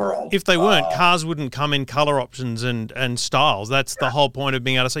to the world. If they weren't, cars wouldn't come in color options and styles. That's the whole point of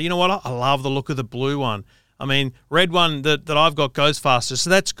being able to say, you know what, I love the look of the blue one. I mean, red one that I've got goes faster, so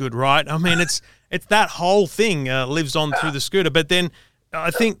that's good, right? I mean, it's that whole thing lives on through the scooter. But then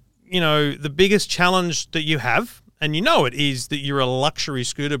I think, the biggest challenge that you have, and it is that you're a luxury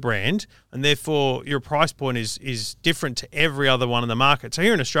scooter brand, and therefore your price point is different to every other one in the market. So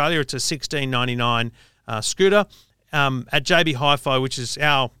here in Australia, it's a $16.99 scooter. At JB HiFi, which is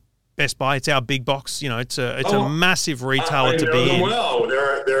our Best Buy, it's our big box. It's a massive retailer to be in. Well,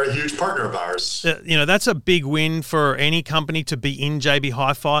 they're a huge partner of ours. That's a big win for any company to be in JB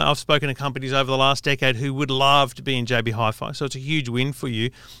HiFi. I've spoken to companies over the last decade who would love to be in JB HiFi, so it's a huge win for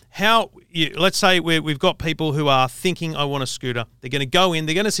you. Let's say we've got people who are thinking, I want a scooter. They're going to go in.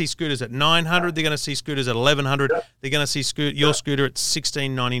 They're going to see scooters at $900. They're going to see scooters at $1,100. They're going to see your scooter at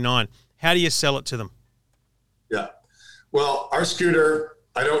 $16.99. How do you sell it to them? Yeah. Well, our scooter,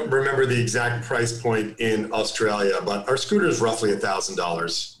 I don't remember the exact price point in Australia, but our scooter is roughly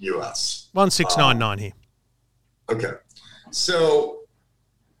 $1,000 US. 1,699 here. Okay. So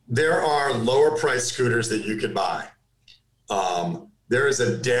there are lower price scooters that you could buy. There is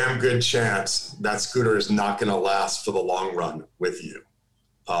a damn good chance that scooter is not going to last for the long run with you.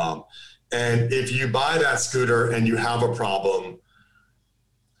 And if you buy that scooter and you have a problem,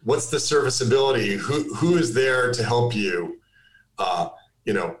 what's the serviceability? Who is there to help you?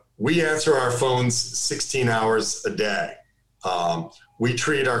 We answer our phones 16 hours a day. We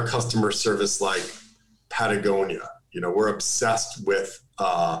treat our customer service like Patagonia. We're obsessed with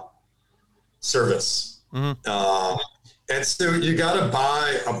service. Mm-hmm. And so you got to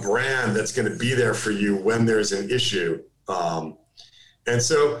buy a brand that's going to be there for you when there's an issue. And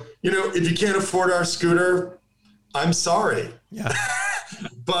so, if you can't afford our scooter, I'm sorry. Yeah.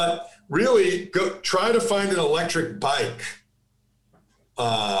 But really, go try to find an electric bike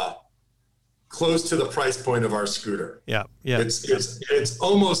close to the price point of our scooter. Yeah. It's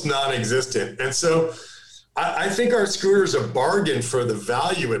almost non-existent. And so I think our scooter's a bargain for the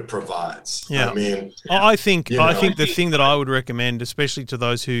value it provides. Yeah. I think the thing that I would recommend, especially to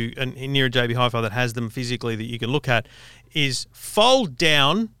those who are near a JB HiFi that has them physically that you can look at, is fold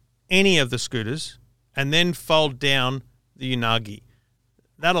down any of the scooters and then fold down the Unagi.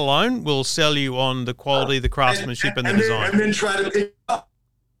 That alone will sell you on the quality, the craftsmanship, and the design. And then try to pick up.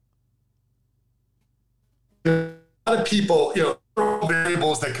 A lot of people,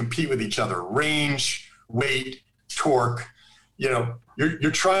 variables that compete with each other: range, weight, torque.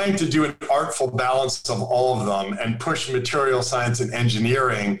 You're trying to do an artful balance of all of them and push material science and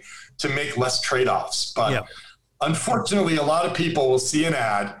engineering to make less trade-offs. But unfortunately, a lot of people will see an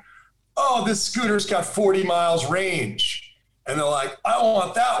ad. Oh, this scooter's got 40 miles range. And they're like, I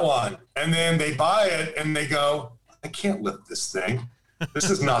want that one. And then they buy it and they go, I can't lift this thing. This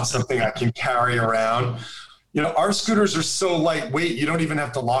is not something I can carry around. Our scooters are so lightweight, you don't even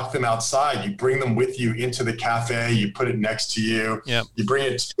have to lock them outside. You bring them with you into the cafe, you put it next to you. Yep. You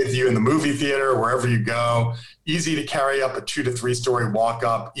bring it with you in the movie theater, wherever you go. Easy to carry up a 2 to 3 story walk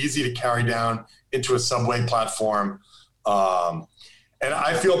up, easy to carry down into a subway platform. And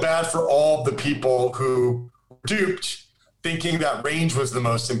I feel bad for all the people who were duped, thinking that range was the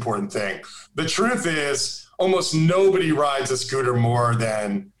most important thing. The truth is, almost nobody rides a scooter more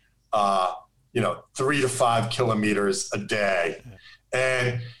than 3 to 5 kilometers a day.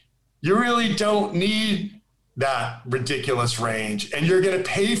 And you really don't need that ridiculous range, and you're going to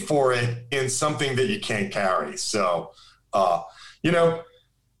pay for it in something that you can't carry. So, JB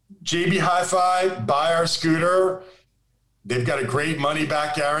HiFi, buy our scooter. They've got a great money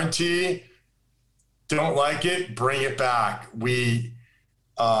back guarantee. Don't like it, bring it back. We're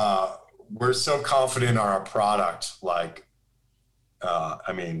so confident in our product.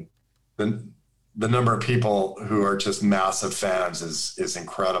 The number of people who are just massive fans is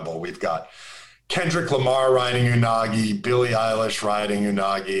incredible. We've got Kendrick Lamar riding Unagi, Billie Eilish riding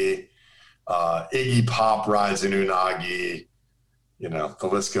Unagi, Iggy Pop rides an Unagi. The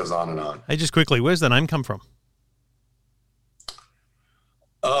list goes on and on. Hey, just quickly, where's the name come from?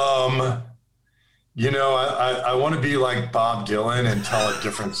 I want to be like Bob Dylan and tell a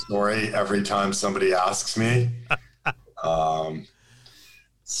different story every time somebody asks me.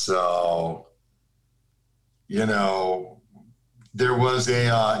 There was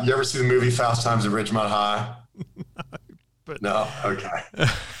you ever see the movie Fast Times at Ridgemont High? No? Okay.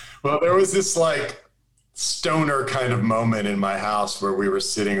 Well, there was this stoner kind of moment in my house where we were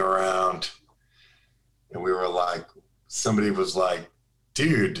sitting around and we were like, somebody was like,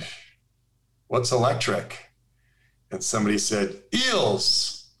 dude, what's electric? And somebody said,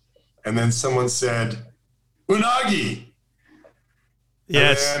 eels. And then someone said, Unagi.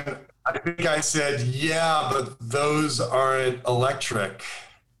 Yes. And I think I said, yeah, but those aren't electric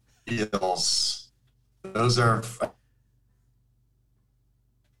eels. Those are.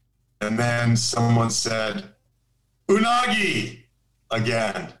 And then someone said, Unagi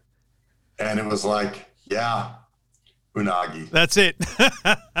again. And it was like, yeah, Unagi. That's it.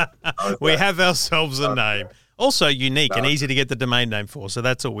 We have ourselves a name. Also unique and easy to get the domain name for, so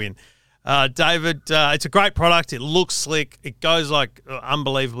that's a win. David, it's a great product. It looks slick. It goes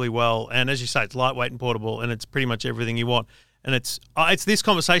unbelievably well. And as you say, it's lightweight and portable, and it's pretty much everything you want. And it's this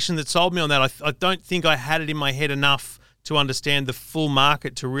conversation that sold me on that. I don't think I had it in my head enough to understand the full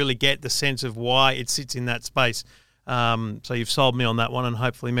market to really get the sense of why it sits in that space. So you've sold me on that one, and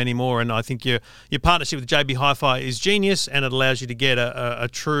hopefully many more. And I think your partnership with JB HiFi is genius, and it allows you to get a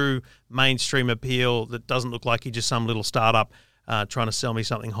true mainstream appeal that doesn't look like you're just some little startup trying to sell me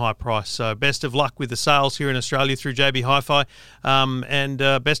something high price. So best of luck with the sales here in Australia through JB HiFi, and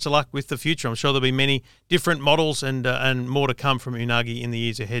best of luck with the future. I'm sure there'll be many different models and more to come from Unagi in the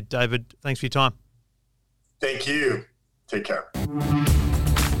years ahead. David, thanks for your time. Thank you. Take care.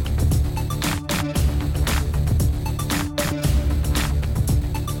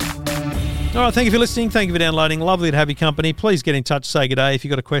 All right, thank you for listening. Thank you for downloading. Lovely to have your company. Please get in touch, say good day. If you've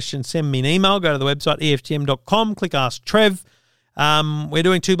got a question, send me an email. Go to the website, EFTM.com, click Ask Trev. We're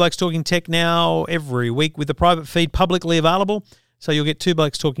doing Two Blokes Talking Tech now every week with the private feed publicly available. So you'll get Two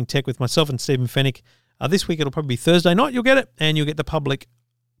Blokes Talking Tech with myself and Stephen Fennick. This week it'll probably be Thursday night. You'll get it, and you'll get the public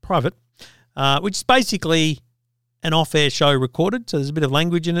private, which is basically an off-air show recorded. So there's a bit of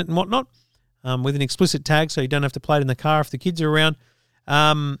language in it and whatnot, with an explicit tag, so you don't have to play it in the car if the kids are around.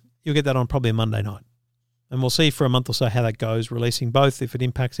 You'll get that on probably a Monday night. And we'll see for a month or so how that goes, releasing both. If it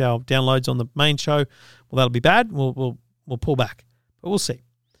impacts our downloads on the main show, well, that'll be bad. We'll pull back, but we'll see.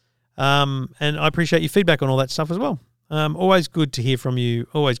 And I appreciate your feedback on all that stuff as well. Always good to hear from you.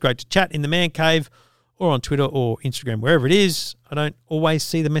 Always great to chat in the man cave or on Twitter or Instagram, wherever it is. I don't always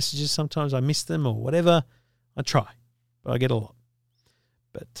see the messages. Sometimes I miss them or whatever. I try, but I get a lot.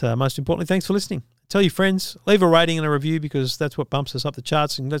 But most importantly, thanks for listening. Tell your friends. Leave a rating and a review because that's what bumps us up the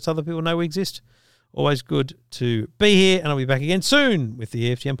charts and lets other people know we exist. Always good to be here, and I'll be back again soon with the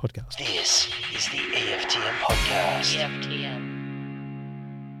EFTM podcast. This is the EFTM podcast. EFTM.